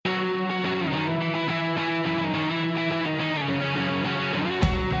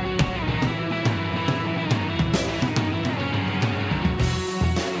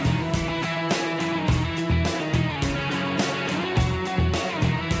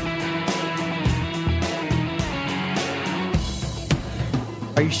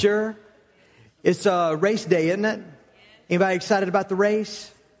Are you sure? It's race day, isn't it? Anybody excited about the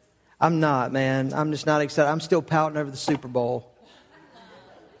race? I'm not, man. I'm just not excited. I'm still pouting over the Super Bowl.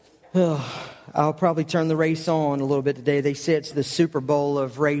 I'll probably turn the race on a little bit today. They say it's the Super Bowl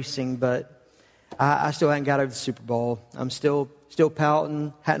of racing, but I still haven't got over the Super Bowl. I'm still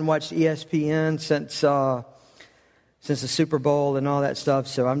pouting. Hadn't watched ESPN since the Super Bowl and all that stuff.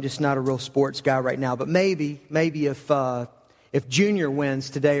 So I'm just not a real sports guy right now. But maybe if Junior wins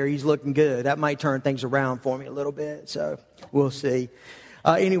today or he's looking good, that might turn things around for me a little bit. So we'll see.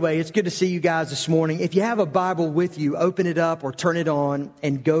 Anyway, it's good to see you guys this morning. If you have a Bible with you, open it up or turn it on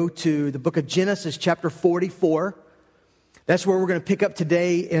and go to the book of Genesis chapter 44. That's where we're going to pick up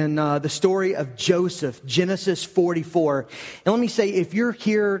today in the story of Joseph, Genesis 44. And let me say, if you're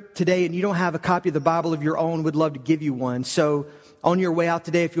here today and you don't have a copy of the Bible of your own, we'd love to give you one. So on your way out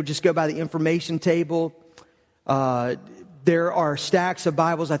today, if you'll just go by the information table, there are stacks of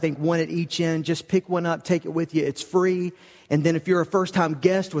Bibles, I think one at each end. Just pick one up, take it with you. It's free. And then if you're a first-time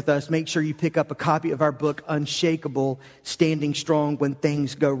guest with us, make sure you pick up a copy of our book, Unshakable, Standing Strong When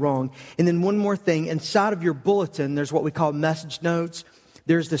Things Go Wrong. And then one more thing. Inside of your bulletin, there's what we call message notes.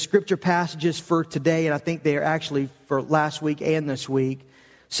 There's the scripture passages for today, and I think they are actually for last week and this week.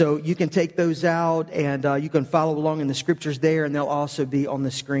 So you can take those out, and you can follow along in the scriptures there, and they'll also be on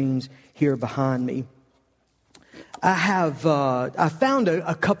the screens here behind me. I found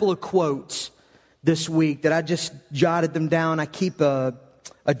a couple of quotes this week that I just jotted them down. I keep a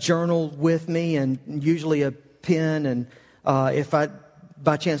journal with me and usually a pen. And if I,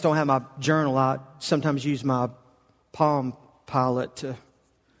 by chance, don't have my journal, I sometimes use my Palm Pilot to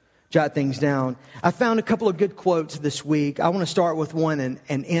jot things down. I found a couple of good quotes this week. I want to start with one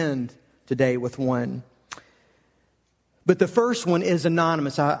and end today with one. But the first one is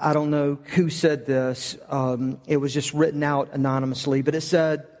anonymous. I don't know who said this. It was just written out anonymously. But it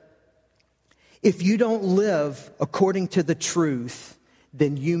said, if you don't live according to the truth,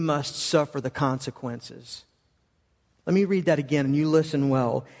 then you must suffer the consequences. Let me read that again and you listen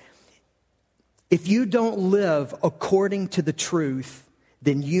well. If you don't live according to the truth,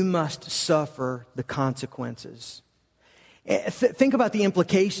 then you must suffer the consequences. Think about the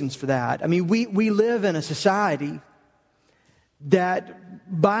implications for that. I mean, we live in a society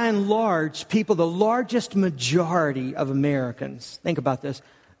that by and large, people, the largest majority of Americans, think about this,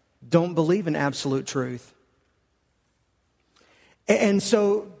 don't believe in absolute truth. And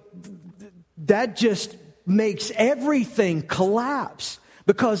so that just makes everything collapse.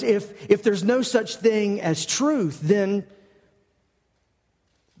 Because if there's no such thing as truth, then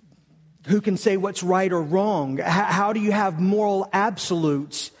who can say what's right or wrong? How do you have moral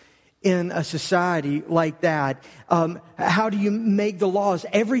absolutes in a society like that? How do you make the laws?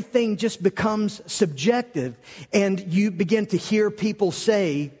 Everything just becomes subjective. And you begin to hear people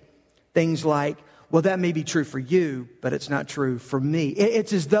say things like, well, that may be true for you, but it's not true for me.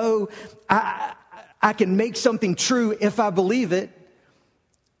 It's as though I can make something true if I believe it.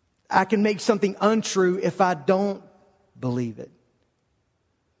 I can make something untrue if I don't believe it.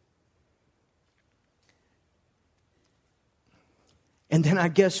 And then I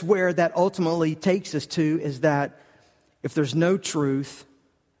guess where that ultimately takes us to is that if there's no truth,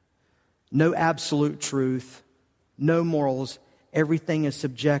 no absolute truth, no morals, everything is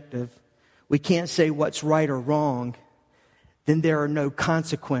subjective, we can't say what's right or wrong, then there are no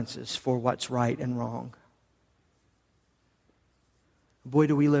consequences for what's right and wrong. Boy,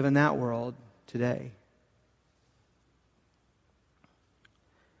 do we live in that world today.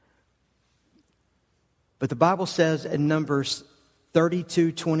 But the Bible says in Numbers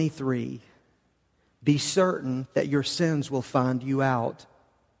 32:23, be certain that your sins will find you out.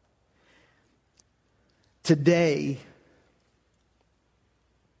 Today,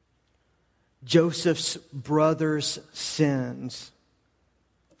 Joseph's brothers' sins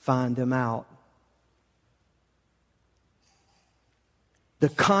find him out. The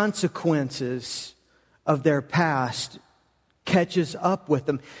consequences of their past catches up with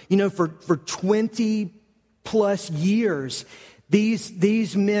them. You know, for 20 plus years,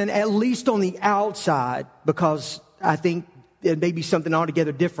 these men, at least on the outside, because I think it may be something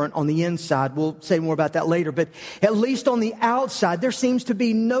altogether different on the inside. We'll say more about that later. But at least on the outside, there seems to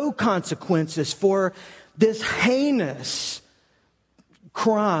be no consequences for this heinous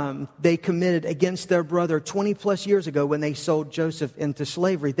crime they committed against their brother 20 plus years ago when they sold Joseph into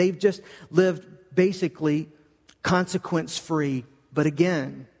slavery. They've just lived basically consequence-free. But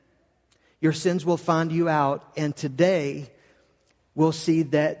again, your sins will find you out. And today, we'll see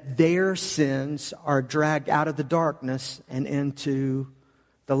that their sins are dragged out of the darkness and into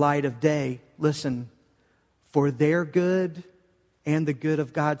the light of day. Listen, for their good and the good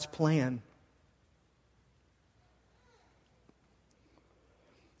of God's plan.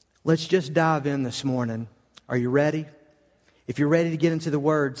 Let's just dive in this morning. Are you ready? If you're ready to get into the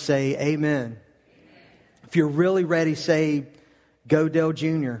Word, say amen. If you're really ready, say, go Dale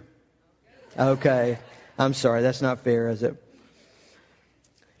Jr. Okay. I'm sorry, that's not fair, is it?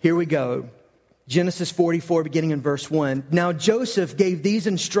 Here we go. Genesis 44, beginning in verse 1. Now Joseph gave these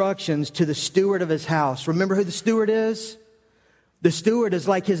instructions to the steward of his house. Remember who the steward is? The steward is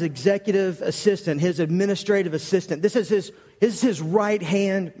like his executive assistant, his administrative assistant. This is his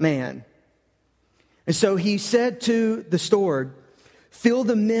right-hand man. And so he said to the steward, fill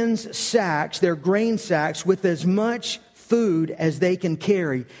the men's sacks, their grain sacks, with as much food as they can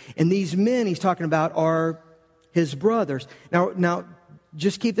carry. And these men he's talking about are his brothers. Now,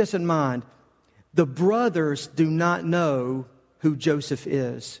 just keep this in mind. The brothers do not know who Joseph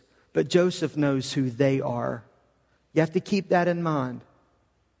is, but Joseph knows who they are. You have to keep that in mind.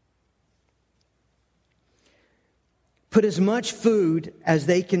 Put as much food as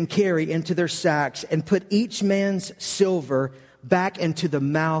they can carry into their sacks and put each man's silver back into the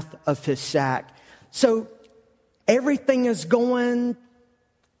mouth of his sack. So everything is going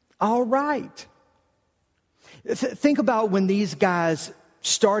all right. Think about when these guys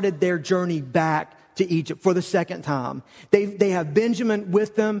started their journey back to Egypt for the second time. They have Benjamin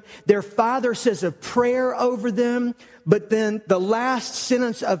with them. Their father says a prayer over them, but then the last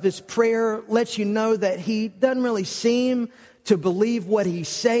sentence of his prayer lets you know that he doesn't really seem to believe what he's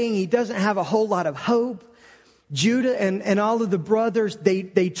saying. He doesn't have a whole lot of hope. Judah and all of the brothers,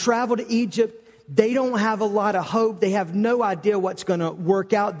 they travel to Egypt. They don't have a lot of hope. They have no idea what's going to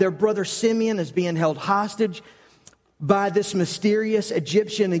work out. Their brother Simeon is being held hostage by this mysterious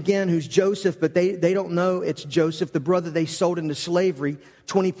Egyptian, again, who's Joseph, but they don't know it's Joseph, the brother they sold into slavery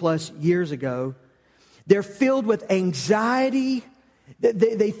 20 plus years ago. They're filled with anxiety.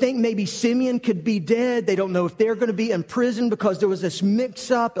 They think maybe Simeon could be dead. They don't know if they're going to be in prison because there was this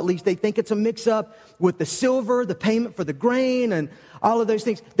mix-up. At least they think it's a mix-up with the silver, the payment for the grain, and all of those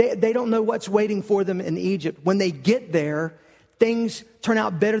things. They don't know what's waiting for them in Egypt. When they get there, things turn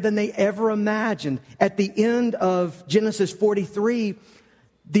out better than they ever imagined. At the end of Genesis 43,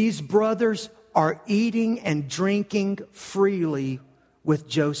 these brothers are eating and drinking freely with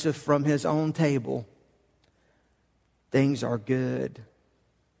Joseph from his own table. Things are good.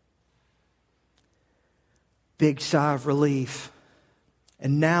 Big sigh of relief.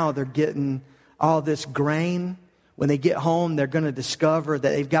 And now they're getting all this grain. When they get home, they're going to discover that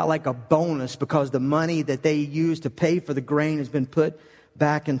they've got like a bonus because the money that they used to pay for the grain has been put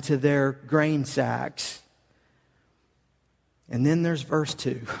back into their grain sacks. And then there's verse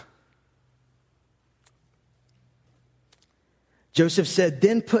 2. Joseph said,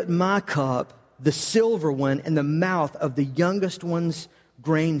 then put my cup, the silver one, in the mouth of the youngest one's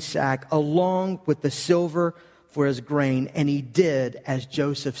grain sack, along with the silver for his grain. And he did as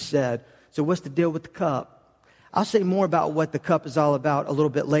Joseph said. So what's the deal with the cup? I'll say more about what the cup is all about a little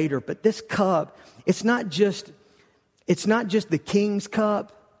bit later. But this cup, it's not just the king's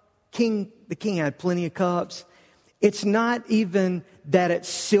cup. The king had plenty of cups. It's not even that it's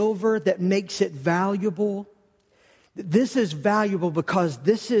silver that makes it valuable. This is valuable because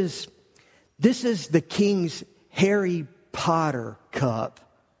this is the king's Harry Potter cup.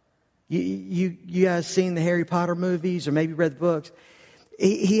 You guys seen the Harry Potter movies or maybe read the books?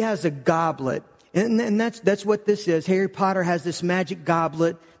 He has a goblet. And that's what this is. Harry Potter has this magic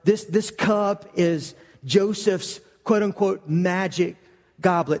goblet. This cup is Joseph's quote unquote magic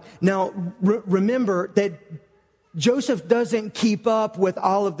goblet. Now, remember that Joseph doesn't keep up with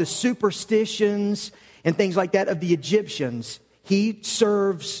all of the superstitions and things like that of the Egyptians. He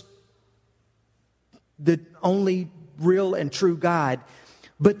serves the only real and true God.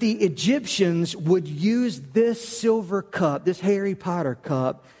 But the Egyptians would use this silver cup, this Harry Potter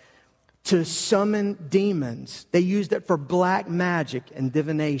cup, to summon demons. They used it for black magic and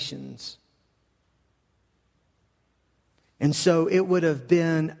divinations. And so it would have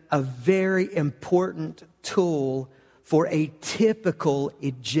been a very important tool for a typical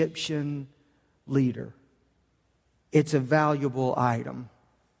Egyptian leader. It's a valuable item.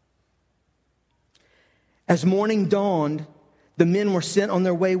 As morning dawned, the men were sent on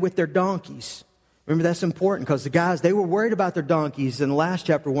their way with their donkeys. Remember, that's important because the guys, they were worried about their donkeys in the last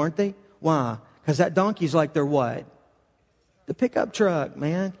chapter, weren't they? Why? Because that donkey's like their what? The pickup truck,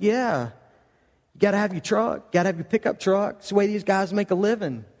 man. Yeah. You got to have your truck. Got to have your pickup truck. It's the way these guys make a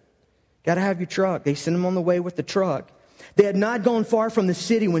living. Got to have your truck. They sent them on the way with the truck. They had not gone far from the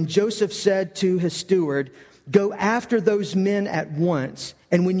city when Joseph said to his steward, go after those men at once.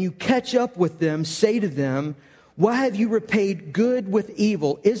 And when you catch up with them, say to them, Why have you repaid good with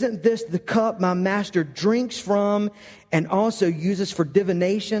evil? Isn't this the cup my master drinks from and also uses for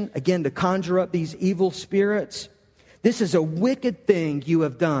divination?" Again, to conjure up these evil spirits. "This is a wicked thing you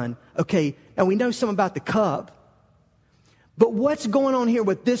have done." Okay, now we know something about the cup. But what's going on here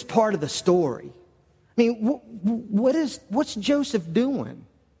with this part of the story? I mean, what's Joseph doing?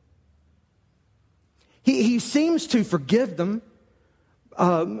 He seems to forgive them.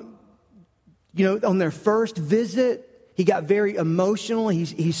 On their first visit, he got very emotional.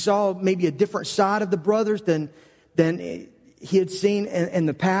 He saw maybe a different side of the brothers than he had seen in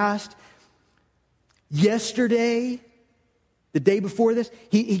the past. Yesterday, the day before this,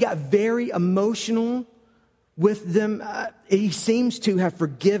 he got very emotional with them. He seems to have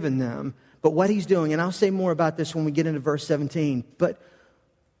forgiven them. But what he's doing, and I'll say more about this when we get into verse 17, but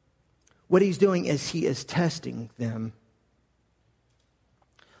what he's doing is he is testing them.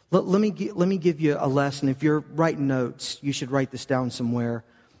 Let me give you a lesson. If you're writing notes, you should write this down somewhere.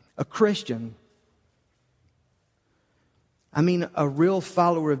 A Christian, I mean a real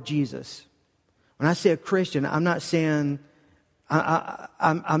follower of Jesus. When I say a Christian, I'm not saying,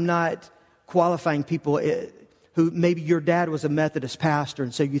 I'm not qualifying people who maybe your dad was a Methodist pastor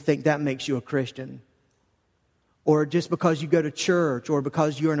and so you think that makes you a Christian. Or just because you go to church or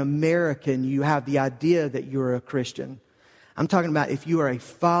because you're an American, you have the idea that you're a Christian. I'm talking about if you are a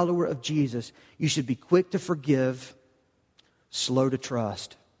follower of Jesus, you should be quick to forgive, slow to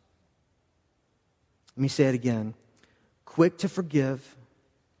trust. Let me say it again. Quick to forgive,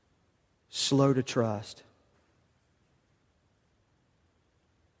 slow to trust.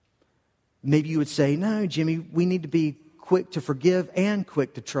 Maybe you would say, "No, Jimmy, we need to be quick to forgive and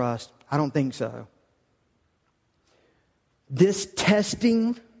quick to trust." I don't think so. This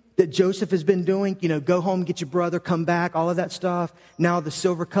testing that Joseph has been doing, go home, get your brother, come back, all of that stuff. Now the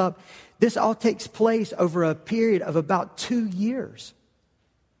silver cup. This all takes place over a period of about 2 years.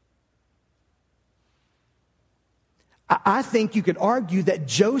 I think you could argue that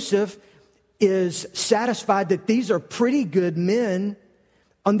Joseph is satisfied that these are pretty good men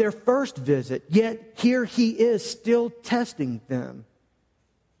on their first visit, yet here he is still testing them.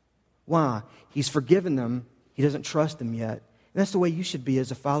 Why? He's forgiven them. He doesn't trust them yet. And that's the way you should be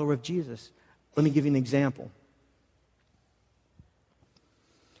as a follower of Jesus. Let me give you an example.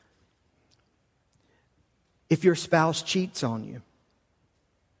 If your spouse cheats on you,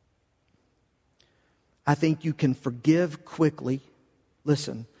 I think you can forgive quickly,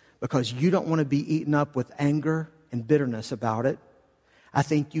 listen, because you don't want to be eaten up with anger and bitterness about it. I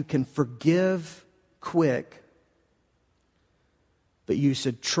think you can forgive quick, but you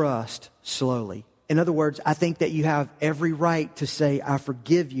should trust slowly. In other words, I think that you have every right to say, "I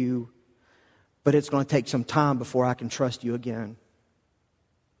forgive you," but it's going to take some time before I can trust you again.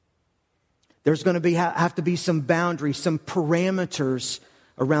 There's going to have to be some boundaries, some parameters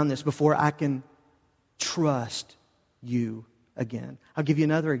around this before I can trust you again. I'll give you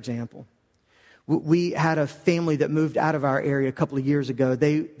another example. We had a family that moved out of our area a couple of years ago.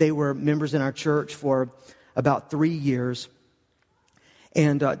 They were members in our church for about 3 years.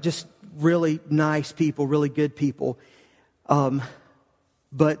 And just really nice people, really good people.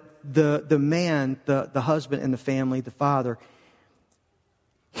 But the man, the husband in the family, the father,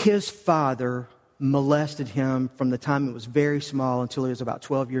 his father molested him from the time he was very small until he was about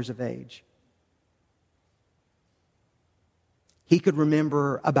 12 years of age. He could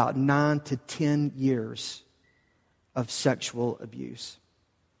remember about 9 to 10 years of sexual abuse.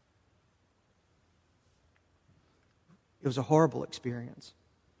 It was a horrible experience.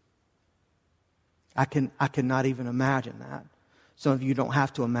 I cannot even imagine that. Some of you don't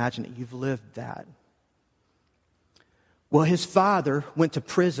have to imagine it. You've lived that. Well, his father went to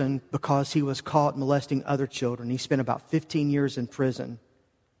prison because he was caught molesting other children. He spent about 15 years in prison.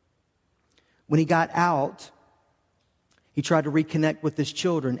 When he got out, he tried to reconnect with his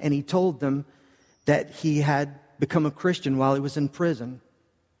children, and he told them that he had become a Christian while he was in prison.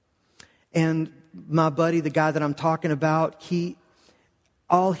 And my buddy, the guy that I'm talking about,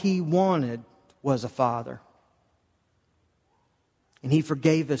 all he wanted was a father. And he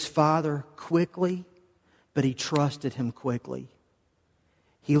forgave his father quickly, but he trusted him quickly.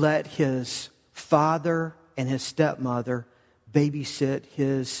 He let his father and his stepmother babysit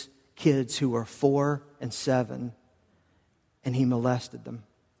his kids who were 4 and 7. And he molested them.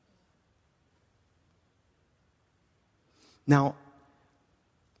 Now,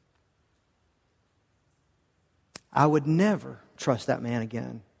 I would never trust that man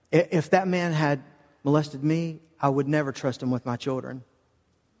again. If that man had molested me, I would never trust him with my children.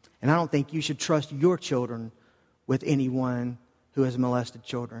 And I don't think you should trust your children with anyone who has molested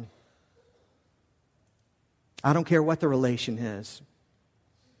children. I don't care what the relation is.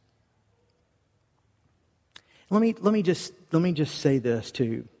 Let me just say this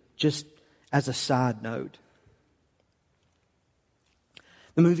too, just as a side note.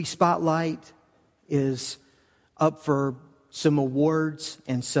 The movie Spotlight is up for some awards,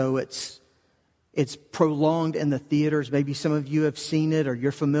 and so it's prolonged in the theaters. Maybe some of you have seen it or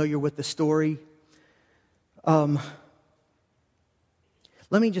you're familiar with the story. Let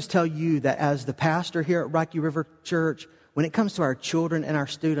me just tell you that as the pastor here at Rocky River Church, when it comes to our children and our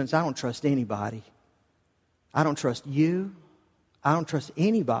students, I don't trust anybody. I don't trust you. I don't trust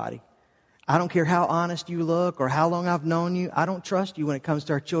anybody. I don't care how honest you look or how long I've known you. I don't trust you when it comes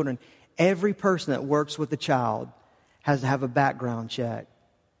to our children. Every person that works with a child has to have a background check.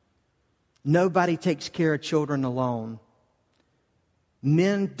 Nobody takes care of children alone.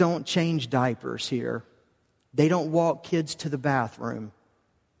 Men don't change diapers here. They don't walk kids to the bathroom.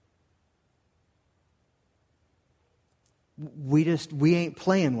 We ain't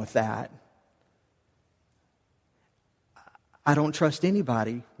playing with that. I don't trust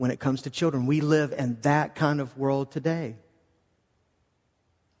anybody when it comes to children. We live in that kind of world today.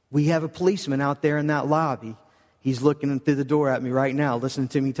 We have a policeman out there in that lobby. He's looking through the door at me right now, listening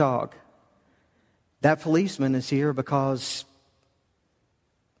to me talk. That policeman is here because,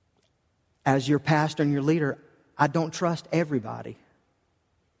 as your pastor and your leader, I don't trust everybody.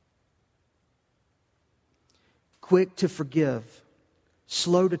 Quick to forgive.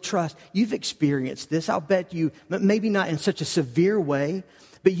 Slow to trust. You've experienced this. I'll bet you, maybe not in such a severe way,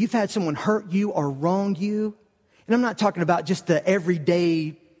 but you've had someone hurt you or wrong you. And I'm not talking about just the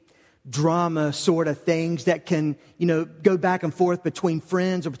everyday drama sort of things that can, go back and forth between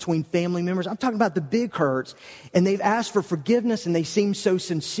friends or between family members. I'm talking about the big hurts. And they've asked for forgiveness and they seem so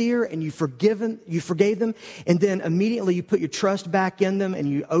sincere and you forgave them. And then immediately you put your trust back in them and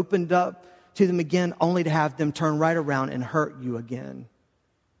you opened up to them again, only to have them turn right around and hurt you again.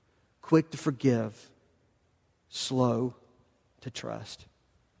 Quick to forgive, slow to trust.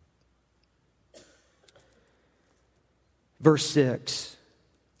 Verse 6.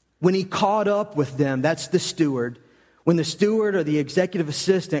 When he caught up with them, that's the steward. When the steward or the executive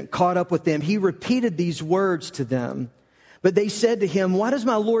assistant caught up with them, he repeated these words to them. But they said to him, "Why does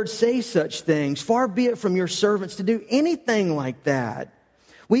my Lord say such things? Far be it from your servants to do anything like that.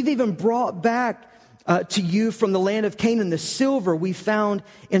 We've even brought back to you from the land of Canaan the silver we found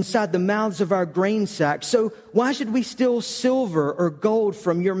inside the mouths of our grain sacks. So why should we steal silver or gold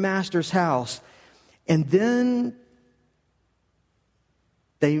from your master's house?" And then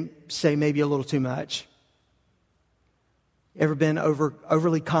they say maybe a little too much. Ever been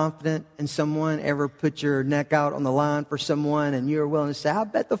overly confident in someone? Ever put your neck out on the line for someone and you're willing to say, "I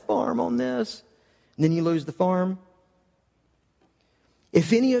bet the farm on this," and then you lose the farm?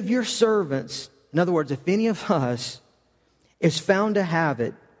 If any of your servants, in other words, if any of us is found to have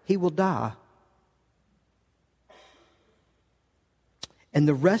it, he will die. And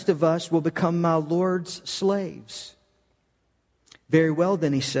the rest of us will become my Lord's slaves. Very well,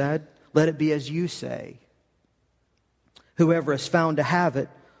 then, he said, let it be as you say. Whoever is found to have it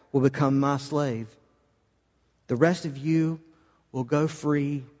will become my slave. The rest of you will go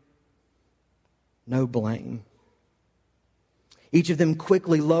free, no blame. Each of them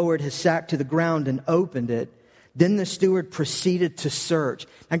quickly lowered his sack to the ground and opened it. Then the steward proceeded to search.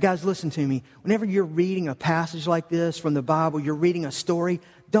 Now, guys, listen to me. Whenever you're reading a passage like this from the Bible, you're reading a story,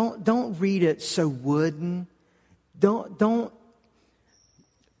 don't read it so wooden. Don't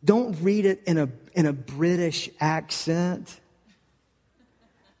read it in a British accent.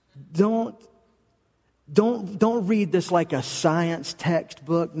 Don't read this like a science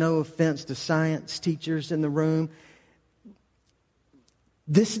textbook. No offense to science teachers in the room.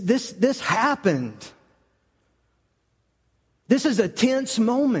 This happened. This is a tense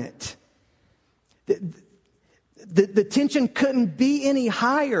moment. The tension couldn't be any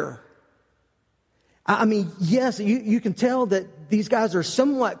higher. I mean, yes, you can tell that these guys are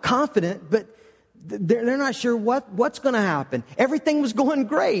somewhat confident, but they're not sure what's going to happen. Everything was going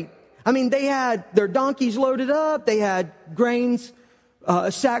great. I mean, they had their donkeys loaded up. They had grains,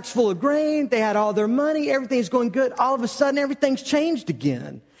 sacks full of grain. They had all their money. Everything's going good. All of a sudden, everything's changed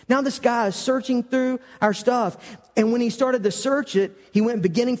again. Now this guy is searching through our stuff. And when he started to search it, he went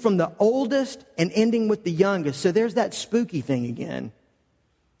beginning from the oldest and ending with the youngest. So there's that spooky thing again.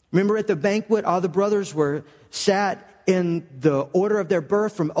 Remember at the banquet, all the brothers were sat in the order of their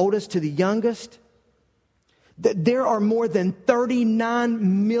birth from oldest to the youngest. There are more than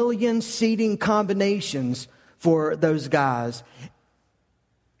 39 million seating combinations for those guys.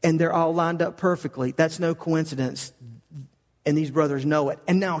 And they're all lined up perfectly. That's no coincidence. And these brothers know it.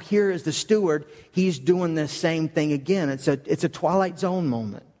 And now here is the steward. He's doing this same thing again. It's a Twilight Zone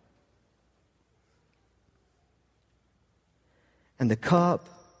moment. And the cup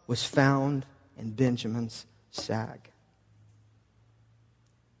was found in Benjamin's sack.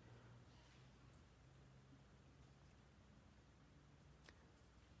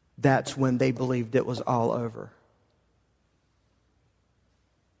 That's when they believed it was all over.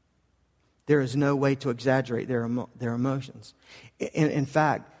 There is no way to exaggerate their emotions. In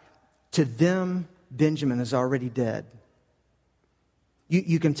fact, to them, Benjamin is already dead.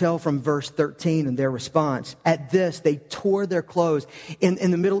 You can tell from verse 13 in their response. At this, they tore their clothes.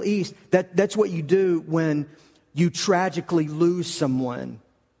 In the Middle East, that's what you do when you tragically lose someone.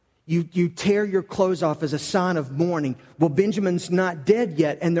 You tear your clothes off as a sign of mourning. Well, Benjamin's not dead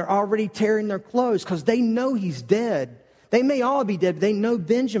yet, and they're already tearing their clothes because they know he's dead. They may all be dead, but they know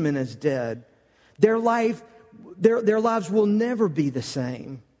Benjamin is dead. Their lives will never be the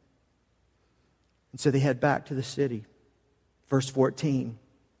same. And so they head back to the city. Verse 14.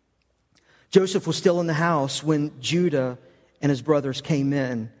 Joseph was still in the house when Judah and his brothers came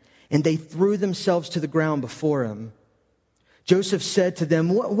in, and they threw themselves to the ground before him. Joseph said to them,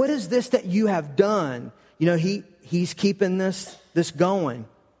 what is this that you have done? You know, he's keeping this going.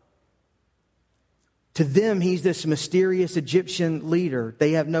 To them, he's this mysterious Egyptian leader.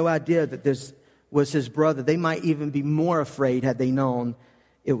 They have no idea that this was his brother. They might even be more afraid had they known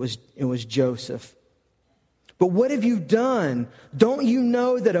it was Joseph. But what have you done? Don't you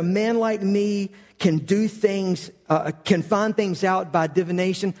know that a man like me can do things, can find things out by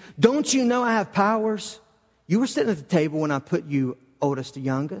divination? Don't you know I have powers? You were sitting at the table when I put you oldest to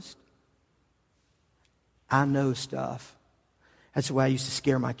youngest. I know stuff. That's the way I used to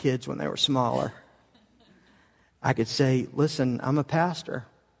scare my kids when they were smaller. I could say, listen, I'm a pastor.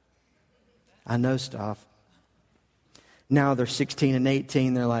 I know stuff. Now they're 16 and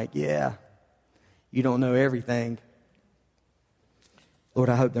 18. They're like, yeah, you don't know everything. Lord,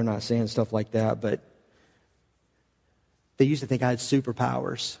 I hope they're not saying stuff like that, but they used to think I had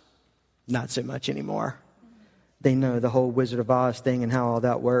superpowers. Not so much anymore. They know the whole Wizard of Oz thing and how all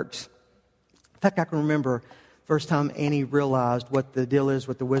that works. In fact, I can remember first time Annie realized what the deal is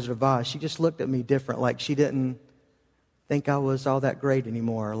with the Wizard of Oz. She just looked at me different, like she didn't think I was all that great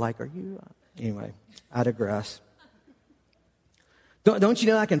anymore. Like, are you? Anyway, I digress. Don't you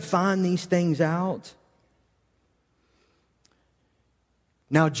know I can find these things out?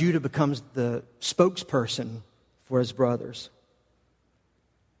 Now Judah becomes the spokesperson for his brothers.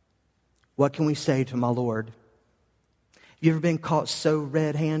 What can we say to my Lord? You ever been caught so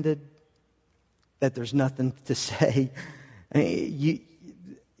red-handed that there's nothing to say? I mean,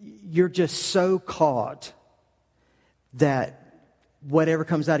 you're just so caught that whatever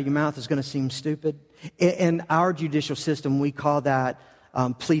comes out of your mouth is going to seem stupid. In our judicial system, we call that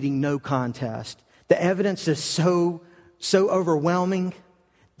pleading no contest. The evidence is so overwhelming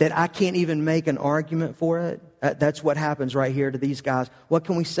that I can't even make an argument for it. That's what happens right here to these guys. What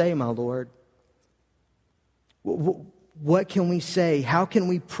can we say, my Lord? What can we say? How can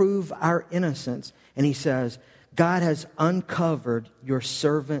we prove our innocence? And he says, God has uncovered your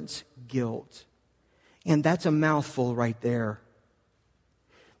servant's guilt. And that's a mouthful right there.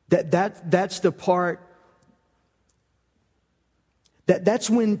 That's the part, that's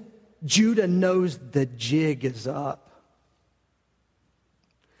when Judah knows the jig is up.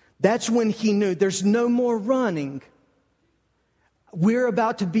 That's when he knew there's no more running. We're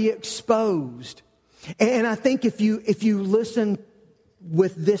about to be exposed. And I think if you listen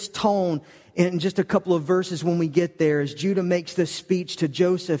with this tone in just a couple of verses when we get there, as Judah makes this speech to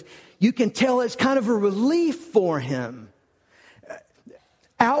Joseph, you can tell it's kind of a relief for him.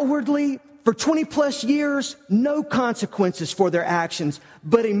 Outwardly, for 20 plus years, no consequences for their actions.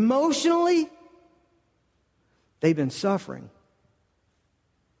 But emotionally, they've been suffering.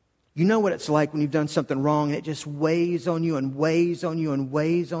 You know what it's like when you've done something wrong and it just weighs on you and weighs on you and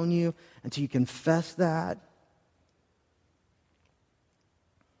weighs on you until you confess that.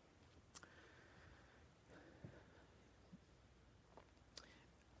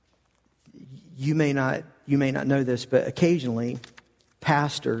 You may not know this, but occasionally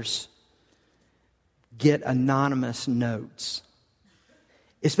pastors get anonymous notes.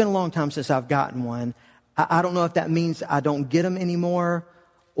 It's been a long time since I've gotten one. I don't know if that means I don't get them anymore,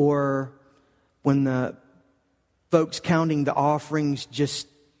 or when the folks counting the offerings, just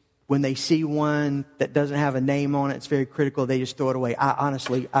when they see one that doesn't have a name on it, it's very critical, they just throw it away. I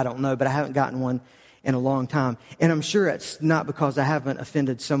don't know, but I haven't gotten one in a long time. And I'm sure it's not because I haven't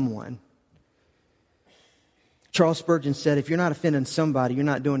offended someone. Charles Spurgeon said, if you're not offending somebody, you're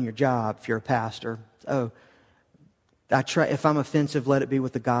not doing your job if you're a pastor. Oh, If I'm offensive, let it be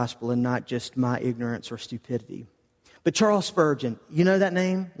with the gospel and not just my ignorance or stupidity. But Charles Spurgeon, you know that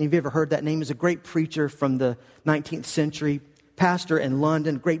name? Have you ever heard that name? He's a great preacher from the 19th century, pastor in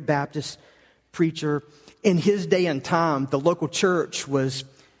London, great Baptist preacher. In his day and time, the local church was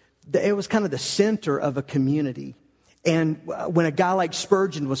kind of the center of a community. And when a guy like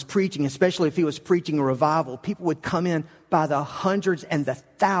Spurgeon was preaching, especially if he was preaching a revival, people would come in by the hundreds and the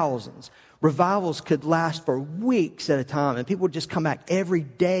thousands. Revivals could last for weeks at a time, and people would just come back every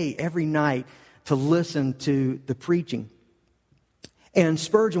day, every night to listen to the preaching. And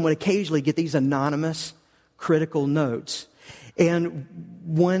Spurgeon would occasionally get these anonymous, critical notes. And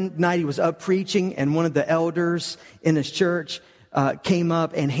one night he was up preaching, and one of the elders in his church came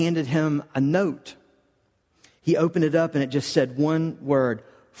up and handed him a note. He opened it up, and it just said one word,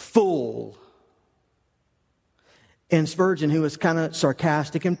 fool. And Spurgeon, who was kind of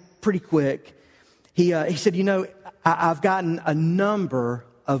sarcastic and pretty quick, he said, I've gotten a number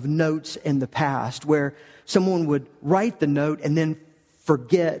of notes in the past where someone would write the note and then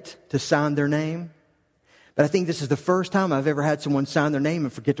forget to sign their name. But I think this is the first time I've ever had someone sign their name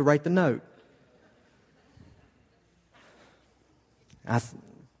and forget to write the note.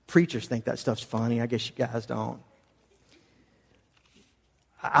 Preachers think that stuff's funny. I guess you guys don't.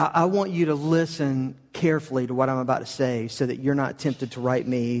 I want you to listen carefully to what I'm about to say so that you're not tempted to write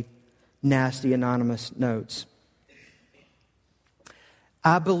me nasty anonymous notes.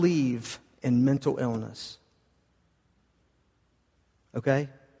 I believe in mental illness. Okay?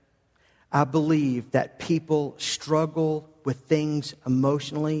 I believe that people struggle with things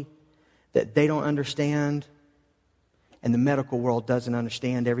emotionally that they don't understand, and the medical world doesn't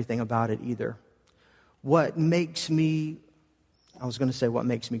understand everything about it either. What makes me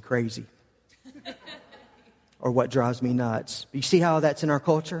crazy. Or what drives me nuts. You see how that's in our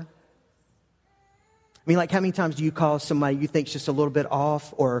culture? I mean, like, how many times do you call somebody you think's just a little bit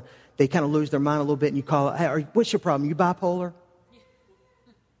off, or they kind of lose their mind a little bit, and you call, hey, what's your problem? You bipolar?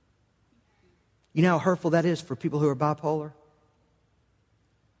 You know how hurtful that is for people who are bipolar?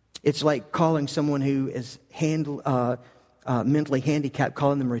 It's like calling someone who is mentally handicapped,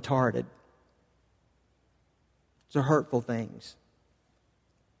 calling them retarded. Those are hurtful things.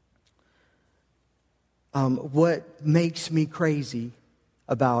 What makes me crazy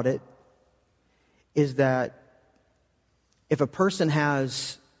about it is that if a person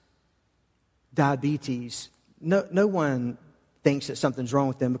has diabetes, no one thinks that something's wrong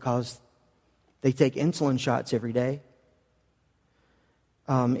with them because they take insulin shots every day.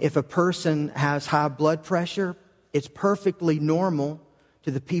 If a person has high blood pressure, it's perfectly normal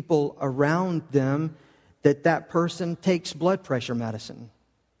to the people around them that person takes blood pressure medicine.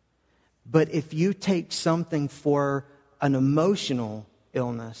 But if you take something for an emotional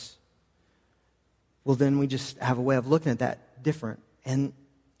illness, well, then we just have a way of looking at that different. And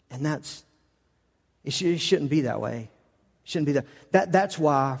it shouldn't be that way. It shouldn't be that. That's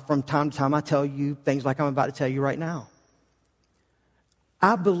why from time to time I tell you things like I'm about to tell you right now.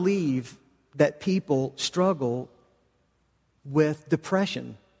 I believe that people struggle with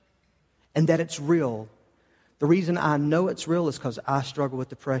depression and that it's real. The reason I know it's real is because I struggle with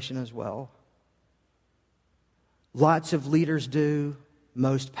depression as well. Lots of leaders do.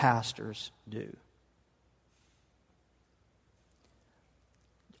 Most pastors do.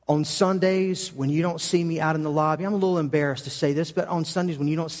 On Sundays, when you don't see me out in the lobby, I'm a little embarrassed to say this, but on Sundays when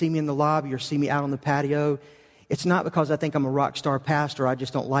you don't see me in the lobby or see me out on the patio, it's not because I think I'm a rock star pastor, I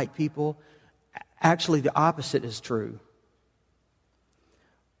just don't like people. Actually, the opposite is true.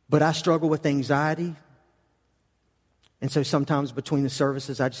 But I struggle with anxiety. And so sometimes between the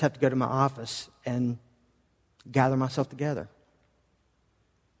services, I just have to go to my office and gather myself together.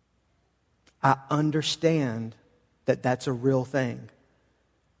 I understand that that's a real thing.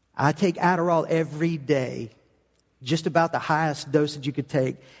 I take Adderall every day, just about the highest dosage you could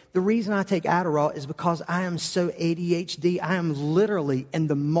take. The reason I take Adderall is because I am so ADHD. I am literally in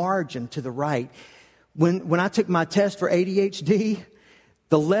the margin to the right. When I took my test for ADHD,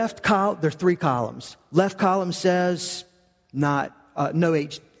 the left column, there's 3 columns. Left column says no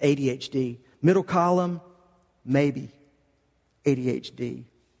ADHD. Middle column, maybe ADHD,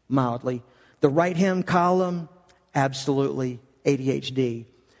 mildly. The right-hand column, absolutely ADHD.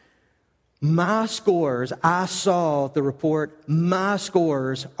 My scores, I saw the report, my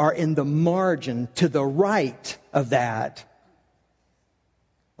scores are in the margin to the right of that.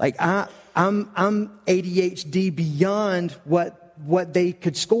 Like I'm ADHD beyond what they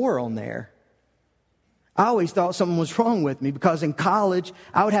could score on there. I always thought something was wrong with me because in college,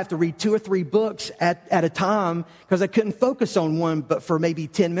 I would have to read 2 or 3 books at a time because I couldn't focus on one but for maybe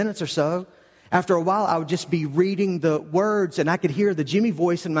 10 minutes or so. After a while, I would just be reading the words, and I could hear the Jimmy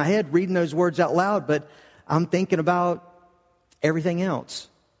voice in my head reading those words out loud, but I'm thinking about everything else.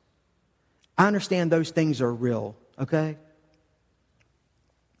 I understand those things are real, okay?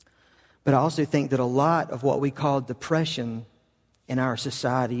 But I also think that a lot of what we call depression in our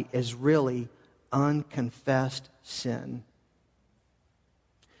society is really unconfessed sin.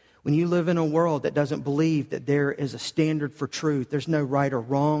 When you live in a world that doesn't believe that there is a standard for truth, there's no right or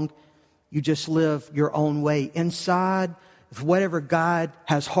wrong, you just live your own way. Inside, whatever God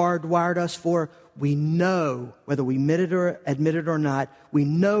has hardwired us for, we know, whether we admit it or not, we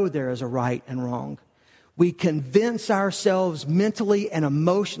know there is a right and wrong. We convince ourselves mentally and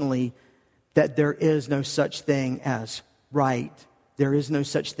emotionally that there is no such thing as right. There is no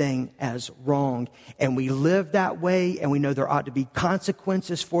such thing as wrong. And we live that way, and we know there ought to be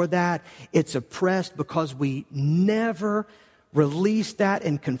consequences for that. It's oppressed because we never release that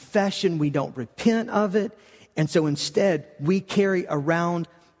in confession. We don't repent of it. And so instead, we carry around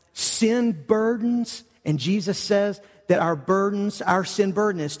sin burdens. And Jesus says that our sin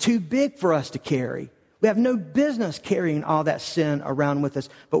burden is too big for us to carry. We have no business carrying all that sin around with us,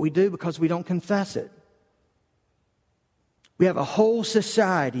 but we do because we don't confess it. We have a whole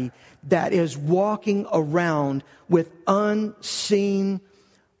society that is walking around with unseen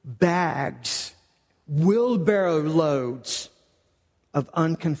bags, wheelbarrow loads of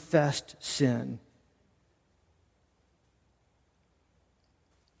unconfessed sin.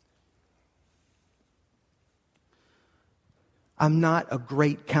 I'm not a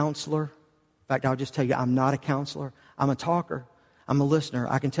great counselor. In fact, I'll just tell you, I'm not a counselor. I'm a talker. I'm a listener.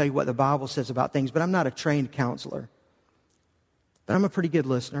 I can tell you what the Bible says about things, but I'm not a trained counselor. But I'm a pretty good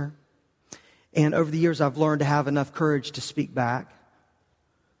listener. And over the years, I've learned to have enough courage to speak back.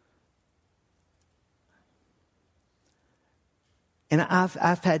 And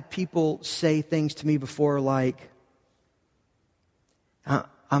I've had people say things to me before like,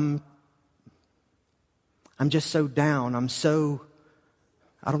 I'm just so down.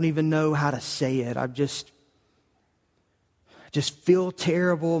 I don't even know how to say it. I just feel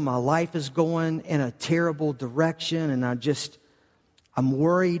terrible. My life is going in a terrible direction, and I'm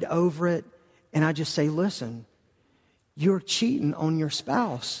worried over it. And I just say, listen, you're cheating on your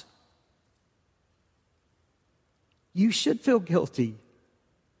spouse. You should feel guilty.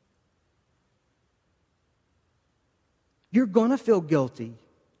 You're going to feel guilty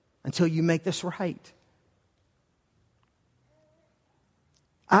until you make this right.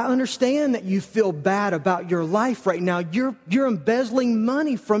 I understand that you feel bad about your life right now. You're embezzling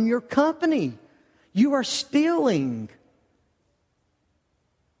money from your company. You are stealing.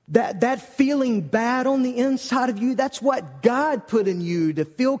 That feeling bad on the inside of you, that's what God put in you, to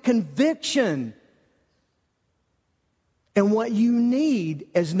feel conviction. And what you need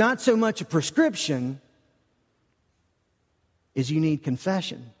is not so much a prescription, is you need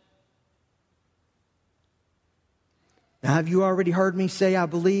confession. Now, have you already heard me say I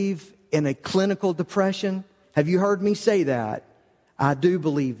believe in a clinical depression? Have you heard me say that? I do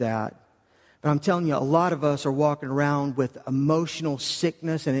believe that. But I'm telling you, a lot of us are walking around with emotional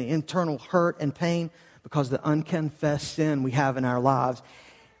sickness and an internal hurt and pain because of the unconfessed sin we have in our lives.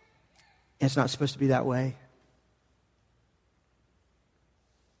 And it's not supposed to be that way.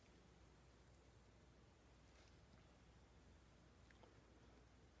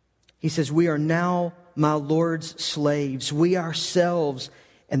 He says, we are now my Lord's slaves, we ourselves,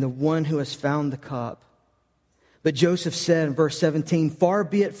 and the one who has found the cup. But Joseph said in verse 17, far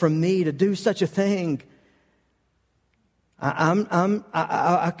be it from me to do such a thing.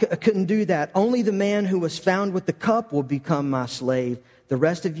 I couldn't do that. Only the man who was found with the cup will become my slave. The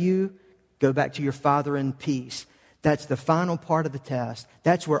rest of you, go back to your father in peace. That's the final part of the test.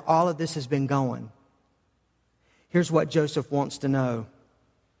 That's where all of this has been going. Here's what Joseph wants to know.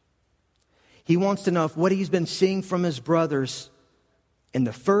 He wants to know if what he's been seeing from his brothers in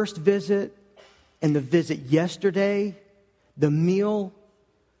the first visit, in the visit yesterday, the meal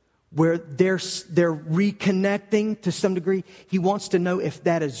where they're reconnecting to some degree, he wants to know if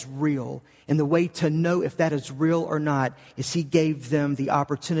that is real. And the way to know if that is real or not is he gave them the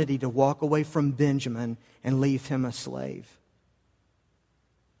opportunity to walk away from Benjamin and leave him a slave.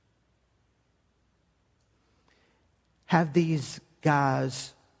 Have these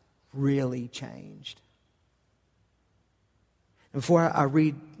guys really changed? Before I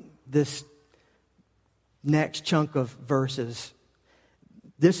read this next chunk of verses,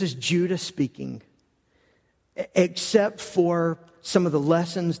 this is Judah speaking. Except for some of the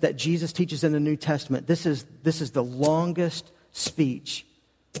lessons that Jesus teaches in the New Testament, this is the longest speech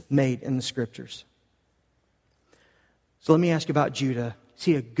made in the Scriptures. So let me ask you about Judah. Is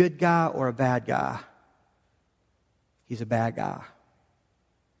he a good guy or a bad guy? He's a bad guy.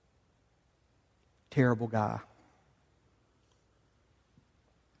 Terrible guy.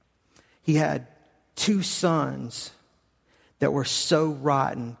 He had 2 sons that were so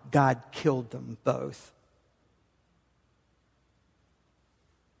rotten, God killed them both.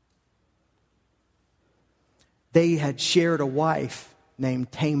 They had shared a wife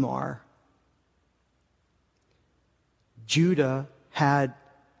named Tamar. Judah had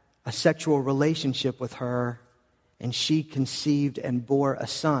a sexual relationship with her, and she conceived and bore a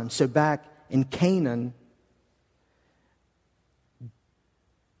son. So back in Canaan,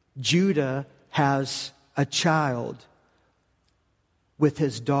 Judah has a child with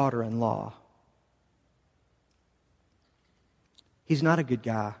his daughter-in-law. He's not a good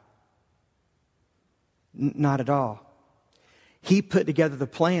guy. Not at all. He put together the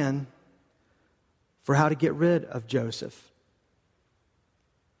plan for how to get rid of Joseph.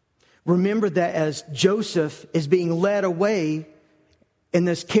 Remember that as Joseph is being led away in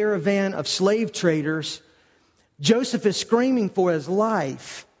this caravan of slave traders, Joseph is screaming for his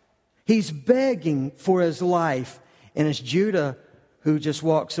life. He's begging for his life. And it's Judah who just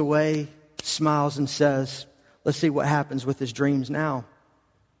walks away, smiles, and says, let's see what happens with his dreams now.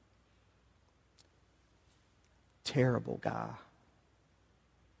 Terrible guy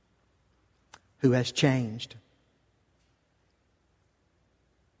who has changed.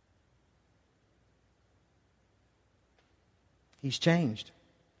 He's changed.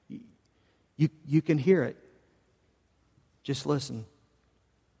 You can hear it. Just listen.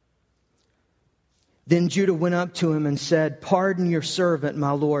 Then Judah went up to him and said, pardon your servant, my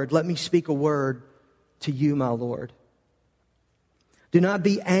Lord. Let me speak a word to you, my Lord. Do not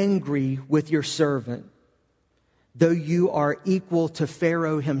be angry with your servant, though you are equal to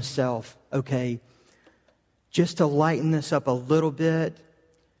Pharaoh himself. Okay, just to lighten this up a little bit,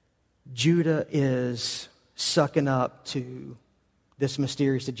 Judah is sucking up to this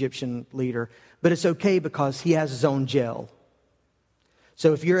mysterious Egyptian leader. But it's okay because he has his own jail.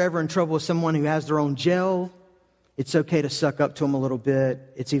 So if you're ever in trouble with someone who has their own jail, it's okay to suck up to them a little bit.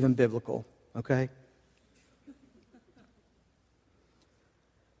 It's even biblical, okay?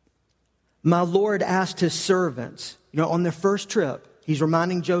 My Lord asked his servants, on their first trip, he's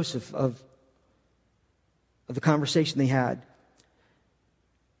reminding Joseph of the conversation they had.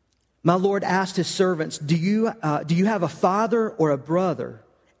 My Lord asked his servants, do you have a father or a brother?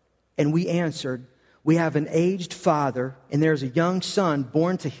 And we answered, we have an aged father, and there's a young son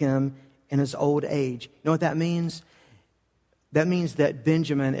born to him in his old age. You know what that means? That means that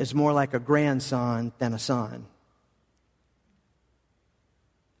Benjamin is more like a grandson than a son.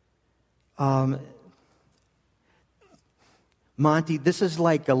 Monty, this is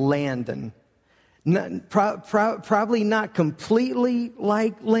like a Landon. Probably not completely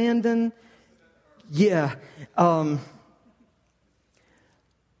like Landon. Yeah.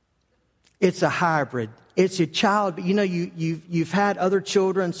 It's a hybrid. It's a child, but you've had other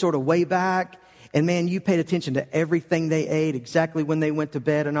children sort of way back, and man, you paid attention to everything they ate, exactly when they went to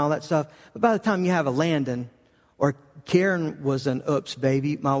bed and all that stuff. But by the time you have a Landon, or Karen was an oops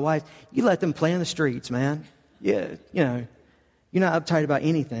baby, my wife, you let them play in the streets, man. Yeah, you're not uptight about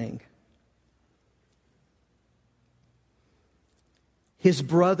anything. His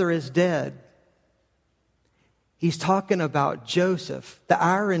brother is dead. He's talking about Joseph. The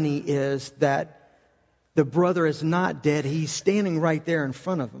irony is that the brother is not dead. He's standing right there in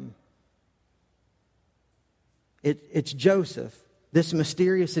front of him. It's Joseph, this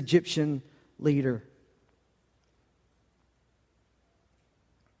mysterious Egyptian leader.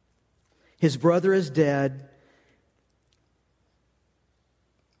 His brother is dead,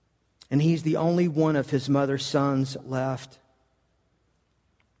 and he's the only one of his mother's sons left.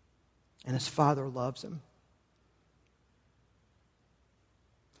 And his father loves him.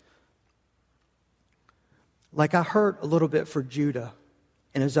 Like I hurt a little bit for Judah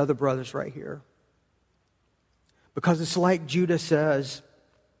and his other brothers right here. Because it's like Judah says,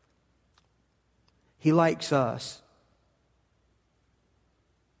 he likes us.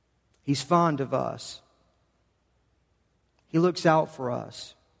 He's fond of us. He looks out for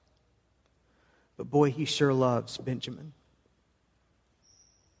us. But boy, he sure loves Benjamin.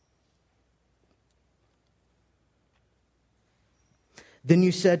 Then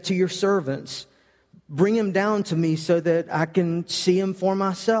you said to your servants, bring him down to me so that I can see him for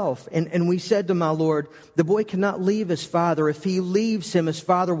myself. And we said to my Lord, the boy cannot leave his father. If he leaves him, his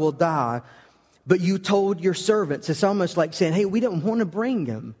father will die. But you told your servants. It's almost like saying, hey, we didn't want to bring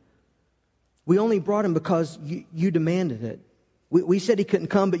him. We only brought him because you demanded it. We said he couldn't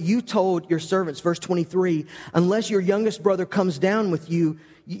come, but you told your servants, verse 23, unless your youngest brother comes down with you,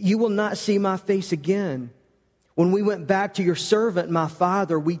 you will not see my face again. When we went back to your servant, my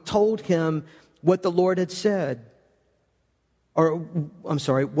father, we told him what the Lord had said. Or, I'm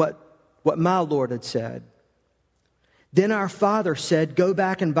sorry, what my Lord had said. Then our father said, go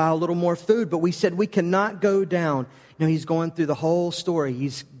back and buy a little more food. But we said, we cannot go down. You know, he's going through the whole story.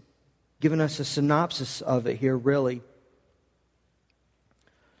 He's given us a synopsis of it here, really.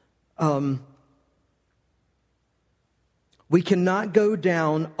 We cannot go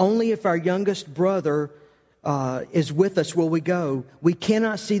down. Only if our youngest brother is with us will we go. We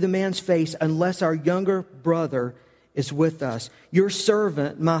cannot see the man's face unless our younger brother is with us. Your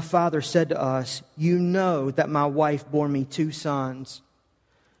servant, my father, said to us, you know that my wife bore me 2 sons.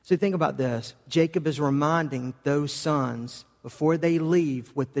 So think about this. Jacob is reminding those sons before they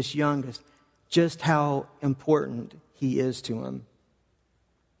leave with this youngest just how important he is to him.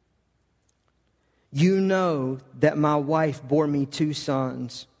 You know that my wife bore me 2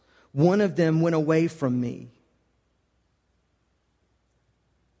 sons. One of them went away from me.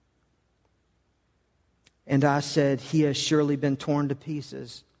 And I said, he has surely been torn to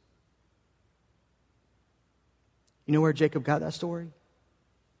pieces. You know where Jacob got that story?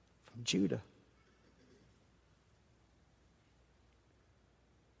 From Judah.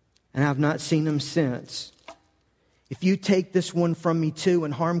 And I've not seen him since. If you take this one from me too,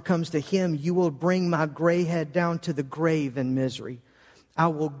 and harm comes to him, you will bring my gray head down to the grave in misery. I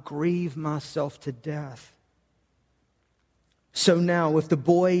will grieve myself to death. So now, if the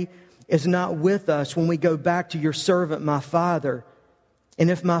boy is not with us when we go back to your servant, my father, and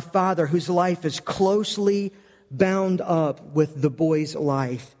if my father, whose life is closely bound up with the boy's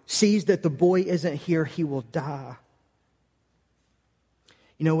life, sees that the boy isn't here, he will die.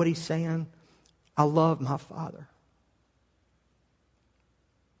 You know what he's saying? I love my father.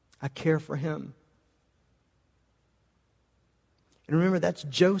 I care for him. And remember, that's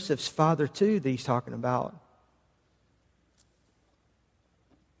Joseph's father too that he's talking about.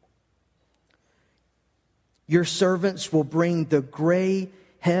 Your servants will bring the gray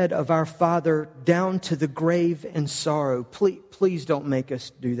head of our father down to the grave in sorrow. Please don't make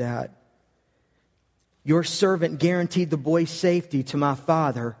us do that. Your servant guaranteed the boy's safety to my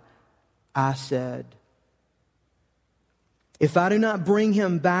father. I said, if I do not bring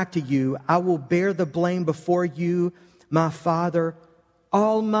him back to you, I will bear the blame before you, my father,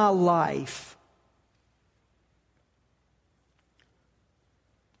 all my life.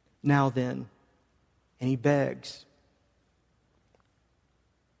 Now then, and he begs,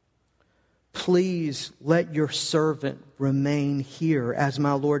 please let your servant remain here as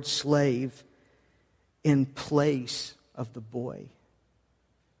my Lord's slave in place of the boy.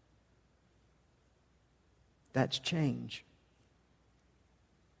 That's change.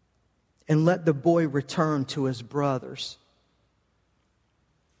 And let the boy return to his brothers.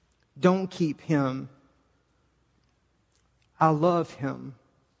 Don't keep him. I love him.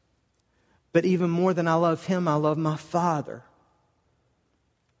 But even more than I love him, I love my father.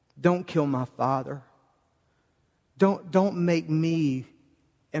 Don't kill my father. Don't make me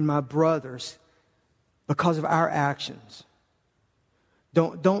and my brothers, because of our actions,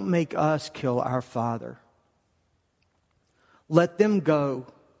 don't make us kill our father. Let them go.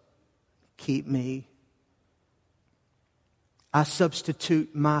 Keep me. I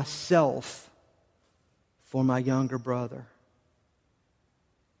substitute myself for my younger brother.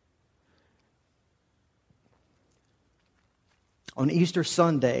 On Easter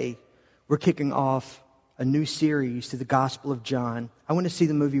Sunday, we're kicking off a new series to the Gospel of John. I went to see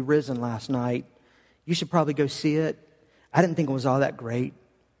the movie Risen last night. You should probably go see it. I didn't think it was all that great.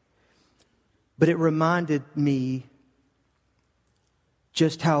 But it reminded me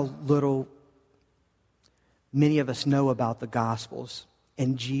just how little many of us know about the Gospels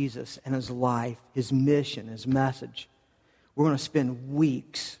and Jesus and his life, his mission, his message. We're going to spend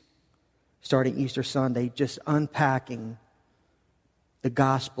weeks, starting Easter Sunday, just unpacking the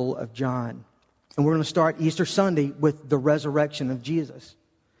Gospel of John. And we're going to start Easter Sunday with the resurrection of Jesus.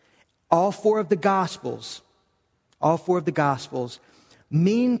 All four of the Gospels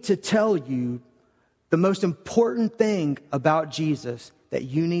mean to tell you the most important thing about Jesus that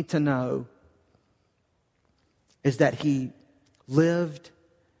you need to know is that he lived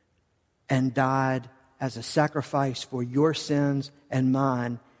and died as a sacrifice for your sins and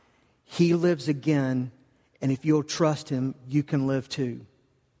mine. He lives again, and if you'll trust him, you can live too.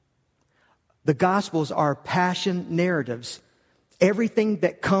 The Gospels are passion narratives. Everything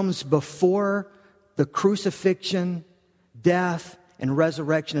that comes before the crucifixion, death, and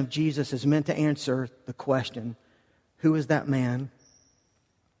resurrection of Jesus is meant to answer the question, Who is that man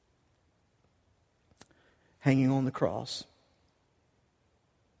hanging on the cross?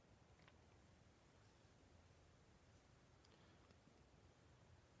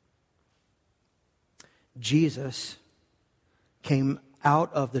 Jesus came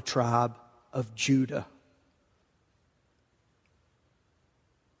out of the tribe of Judah.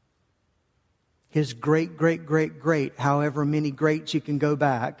 His great, however many greats you can go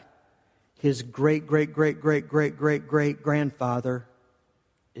back, his great grandfather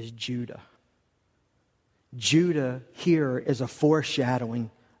is Judah. Judah here is a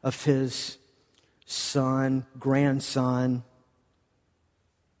foreshadowing of his son, grandson,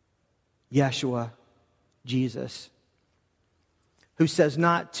 Yeshua, Jesus, who says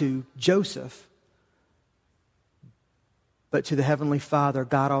not to Joseph, but to the Heavenly Father,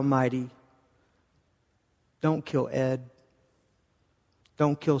 God Almighty, don't kill Ed.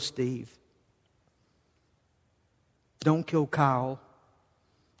 Don't kill Steve. Don't kill Kyle.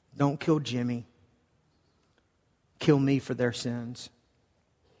 Don't kill Jimmy. Kill me for their sins.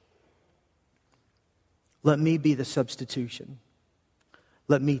 Let me be the substitution.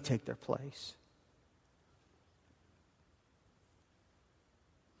 Let me take their place.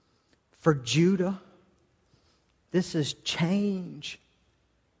 For Judah, this is change.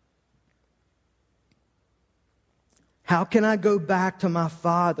 How can I go back to my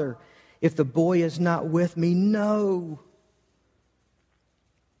father if the boy is not with me? No.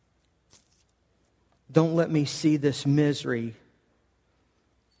 Don't let me see this misery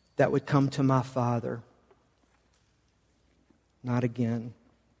that would come to my father. Not again.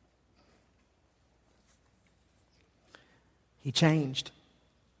 He changed.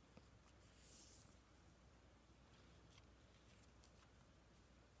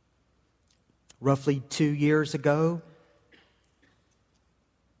 Roughly 2 years ago,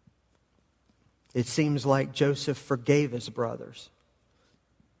 it seems like Joseph forgave his brothers.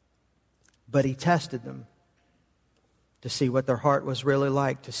 But he tested them to see what their heart was really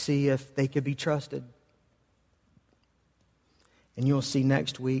like, to see if they could be trusted. And you'll see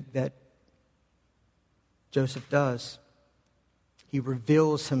next week that Joseph does. He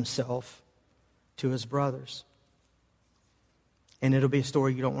reveals himself to his brothers. And it'll be a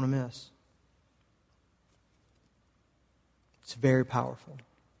story you don't want to miss. It's very powerful.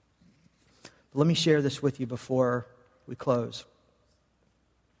 But let me share this with you before we close.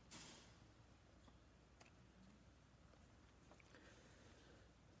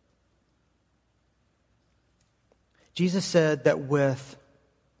 Jesus said that with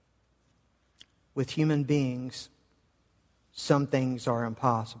human beings, some things are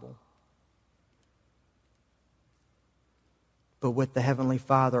impossible. But with the Heavenly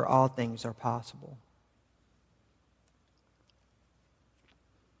Father, all things are possible.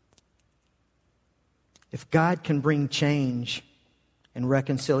 If God can bring change and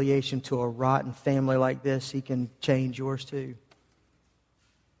reconciliation to a rotten family like this, He can change yours too.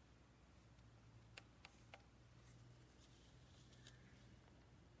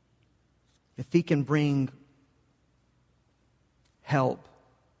 If He can bring help,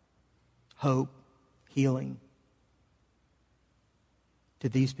 hope, healing to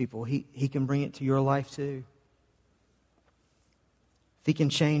these people, He can bring it to your life too. If He can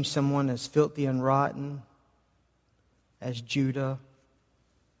change someone as filthy and rotten as Judah,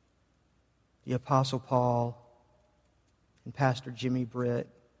 the Apostle Paul, and Pastor Jimmy Britt,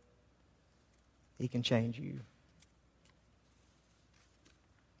 He can change you.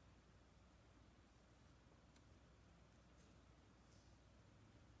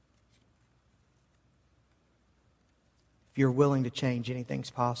 If you're willing to change, anything's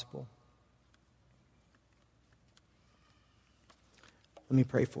possible. Let me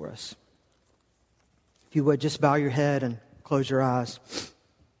pray for us. If you would, just bow your head and close your eyes.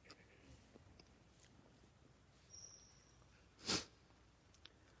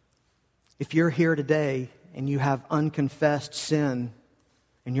 If you're here today and you have unconfessed sin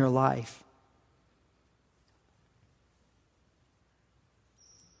in your life,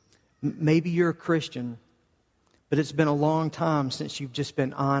 maybe you're a Christian, but it's been a long time since you've just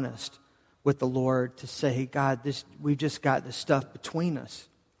been honest with the Lord to say, hey, God, we've just got this stuff between us.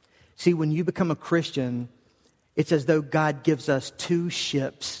 See, when you become a Christian, it's as though God gives us two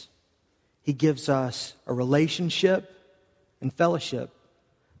ships. He gives us a relationship and fellowship.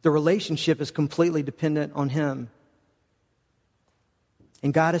 The relationship is completely dependent on Him.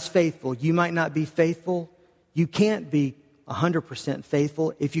 And God is faithful. You might not be faithful. You can't be 100%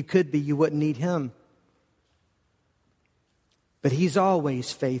 faithful. If you could be, you wouldn't need Him. But He's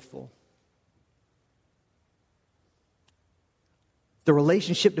always faithful. The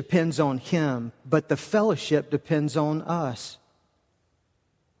relationship depends on Him, but the fellowship depends on us.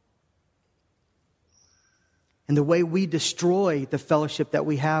 And the way we destroy the fellowship that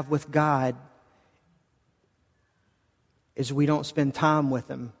we have with God is we don't spend time with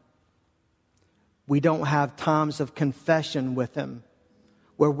Him. We don't have times of confession with Him,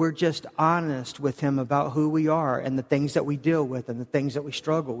 where we're just honest with Him about who we are and the things that we deal with and the things that we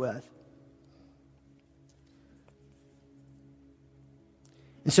struggle with.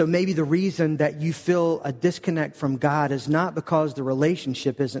 And so maybe the reason that you feel a disconnect from God is not because the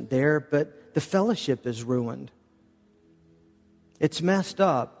relationship isn't there, but the fellowship is ruined. It's messed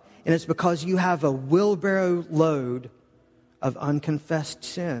up. And it's because you have a wheelbarrow load of unconfessed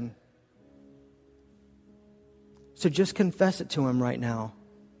sin. So just confess it to Him right now.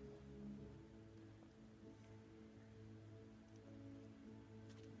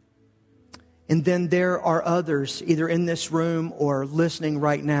 And then there are others, either in this room or listening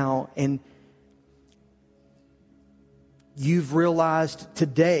right now, and you've realized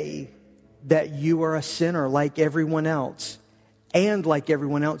today that you are a sinner like everyone else. And like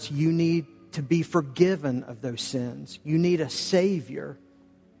everyone else, you need to be forgiven of those sins. You need a Savior.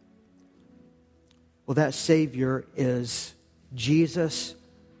 Well, that Savior is Jesus,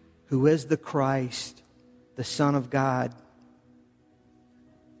 who is the Christ, the Son of God.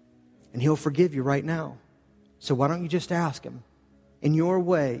 And He'll forgive you right now. So why don't you just ask Him in your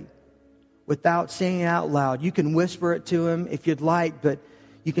way without saying it out loud? You can whisper it to Him if you'd like, but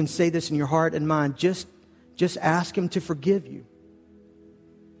you can say this in your heart and mind. Just ask Him to forgive you.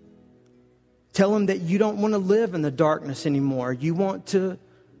 Tell Him that you don't want to live in the darkness anymore. You want to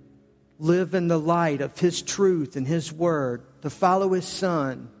live in the light of His truth and His word, to follow His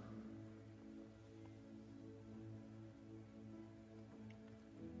Son.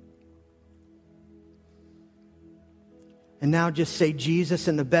 And now just say, Jesus,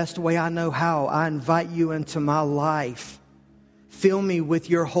 in the best way I know how, I invite you into my life. Fill me with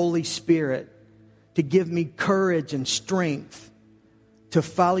your Holy Spirit to give me courage and strength to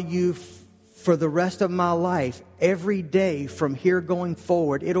follow you for the rest of my life. Every day from here going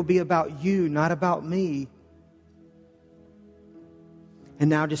forward, it'll be about you, not about me. And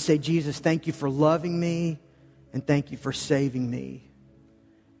now just say, Jesus, thank you for loving me and thank you for saving me.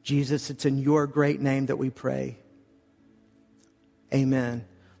 Jesus, it's in your great name that we pray. Amen.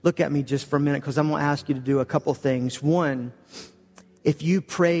 Look at me just for a minute, because I'm going to ask you to do a couple things. One, if you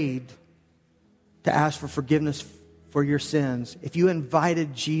prayed to ask for forgiveness for your sins, if you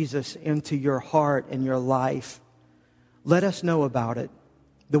invited Jesus into your heart and your life, let us know about it.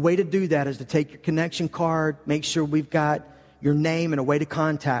 The way to do that is to take your connection card, make sure we've got your name and a way to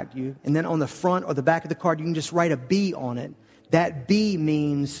contact you. And then on the front or the back of the card, you can just write a B on it. That B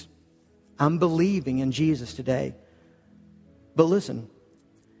means I'm believing in Jesus today. But listen,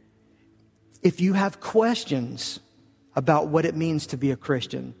 if you have questions about what it means to be a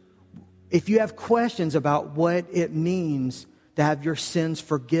Christian, if you have questions about what it means to have your sins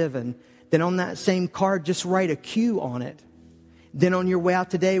forgiven, then on that same card, just write a Q on it. Then on your way out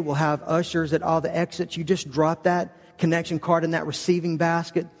today, we'll have ushers at all the exits. You just drop that connection card in that receiving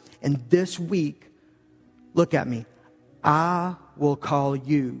basket. And this week, look at me, I will call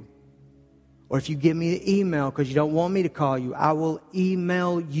you. Or if you give me an email because you don't want me to call you, I will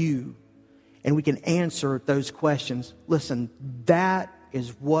email you and we can answer those questions. Listen, that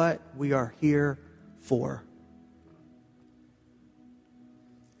is what we are here for.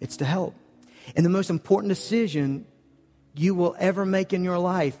 It's to help. And the most important decision you will ever make in your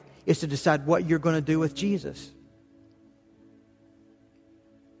life is to decide what you're going to do with Jesus.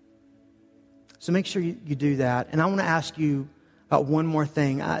 So make sure you do that. And I want to ask you about one more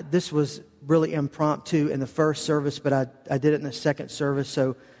thing. This was really impromptu in the first service, but I did it in the second service,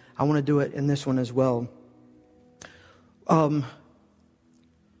 so I want to do it in this one as well. I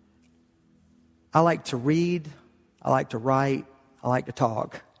like to read, I like to write, I like to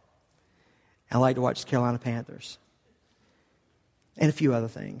talk. I like to watch the Carolina Panthers. And a few other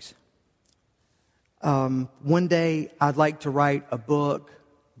things. One day, I'd like to write a book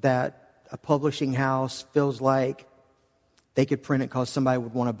that a publishing house feels like they could print it because somebody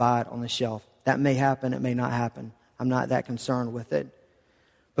would want to buy it on the shelf. That may happen, it may not happen. I'm not that concerned with it.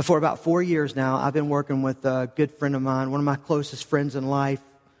 But for about 4 years now, I've been working with a good friend of mine, one of my closest friends in life,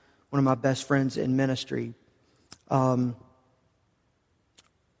 one of my best friends in ministry, on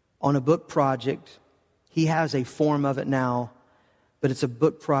a book project. He has a form of it now, but it's a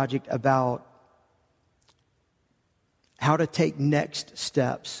book project about how to take next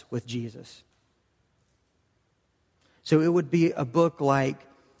steps with Jesus. So it would be a book like,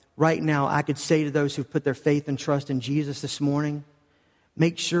 right now, I could say to those who've put their faith and trust in Jesus this morning,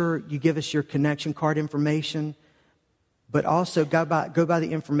 make sure you give us your connection card information. But also go by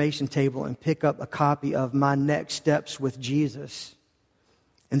the information table and pick up a copy of My Next Steps with Jesus.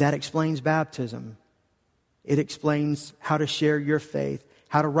 And that explains baptism. It explains how to share your faith,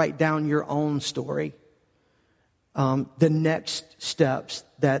 how to write down your own story. The next steps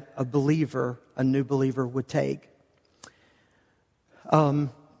that a new believer would take.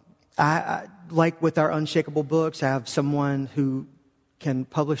 I like with our Unshakable books, I have someone who can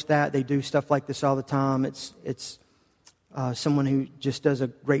publish that. They do stuff like this all the time. It's someone who just does a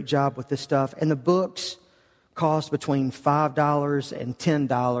great job with this stuff. And the books cost between $5 and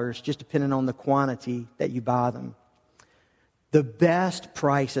 $10, just depending on the quantity that you buy them. The best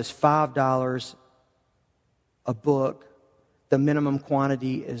price is $5 a book. The minimum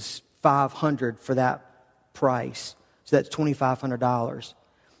quantity is $500 for that price. So that's $2,500.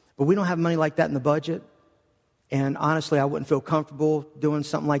 But we don't have money like that in the budget. And honestly, I wouldn't feel comfortable doing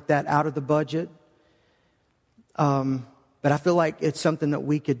something like that out of the budget. But I feel like it's something that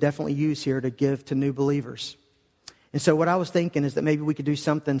we could definitely use here to give to new believers. And so what I was thinking is that maybe we could do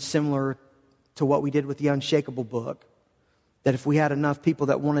something similar to what we did with the Unshakable book. That if we had enough people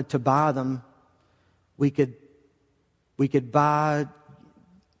that wanted to buy them, we could buy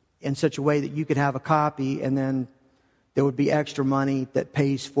in such a way that you could have a copy, and then there would be extra money that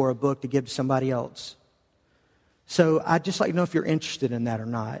pays for a book to give to somebody else. So I'd just like to know if you're interested in that or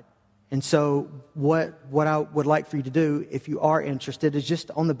not. And so what I would like for you to do, if you are interested, is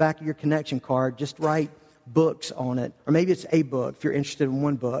just on the back of your connection card, just write books on it. Or maybe it's a book if you're interested in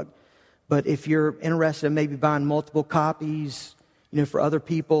one book. But if you're interested in maybe buying multiple copies, for other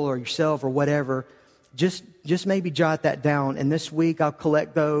people or yourself or whatever, just maybe jot that down. And this week I'll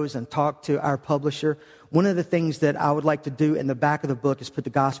collect those and talk to our publisher. One of the things that I would like to do in the back of the book is put the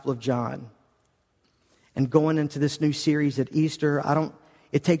Gospel of John. And going into this new series at Easter,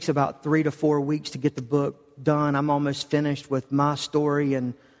 it takes about 3 to 4 weeks to get the book done. I'm almost finished with my story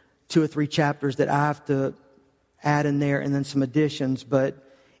and 2 or 3 chapters that I have to add in there and then some additions. But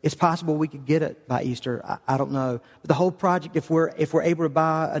it's possible we could get it by Easter. I don't know. But the whole project, if we're able to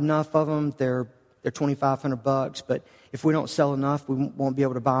buy enough of them, they're $2,500. But if we don't sell enough, we won't be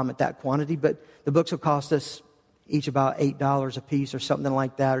able to buy them at that quantity. But the books will cost us each about $8 a piece or something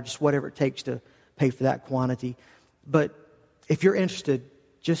like that, or just whatever it takes to pay for that quantity. But if you're interested,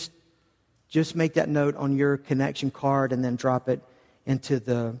 just make that note on your connection card and then drop it into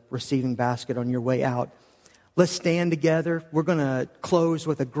the receiving basket on your way out. Let's stand together. We're going to close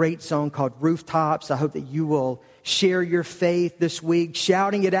with a great song called Rooftops. I hope that you will share your faith this week,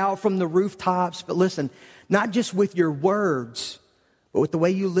 shouting it out from the rooftops. But listen, not just with your words, but with the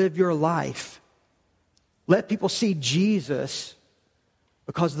way you live your life. Let people see Jesus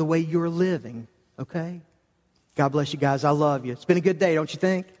because of the way you're living, okay? God bless you guys. I love you. It's been a good day, don't you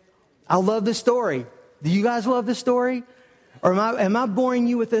think? I love this story. Do you guys love this story? Or am I boring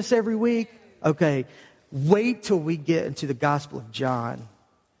you with this every week? Okay. Wait till we get into the Gospel of John.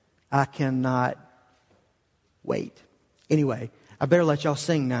 I cannot wait. Anyway, I better let y'all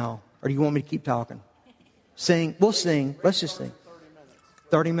sing now. Or do you want me to keep talking? Sing. We'll sing. Let's just sing.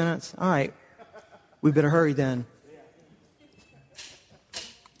 30 minutes? All right. We better hurry then.